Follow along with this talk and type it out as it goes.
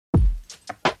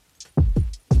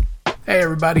Hey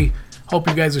everybody, hope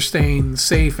you guys are staying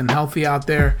safe and healthy out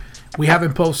there. We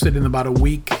haven't posted in about a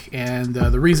week, and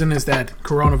the reason is that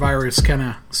coronavirus kind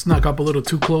of snuck up a little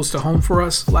too close to home for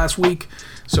us last week,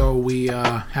 so we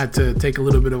had to take a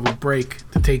little bit of a break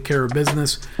to take care of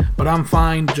business. But I'm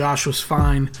fine, Josh was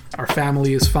fine, our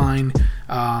family is fine,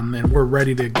 and we're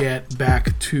ready to get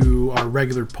back to our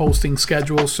regular posting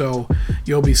schedule, so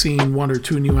you'll be seeing 1 or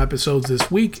 2 new episodes this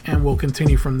week, and we'll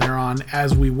continue from there on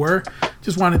as we were.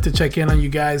 Just wanted to check in on you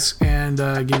guys and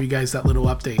give you guys that little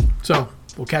update. So,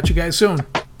 we'll catch you guys soon.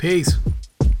 Peace.